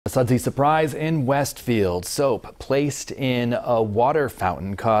Sudsy surprise in Westfield. Soap placed in a water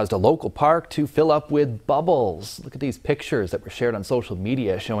fountain caused a local park to fill up with bubbles. Look at these pictures that were shared on social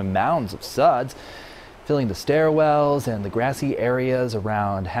media showing mounds of suds filling the stairwells and the grassy areas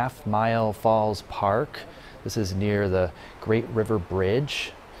around Half Mile Falls Park. This is near the Great River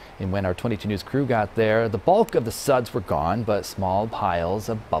Bridge. And when our 22 News crew got there, the bulk of the suds were gone, but small piles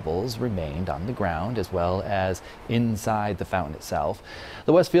of bubbles remained on the ground as well as inside the fountain itself.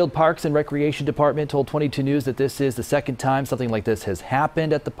 The Westfield Parks and Recreation Department told 22 News that this is the second time something like this has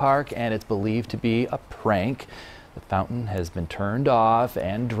happened at the park, and it's believed to be a prank. The fountain has been turned off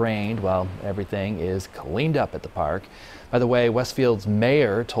and drained while everything is cleaned up at the park. By the way, Westfield's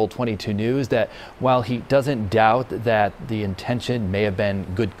mayor told 22 News that while he doesn't doubt that the intention may have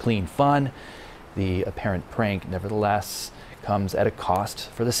been good, clean fun, the apparent prank nevertheless comes at a cost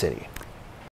for the city.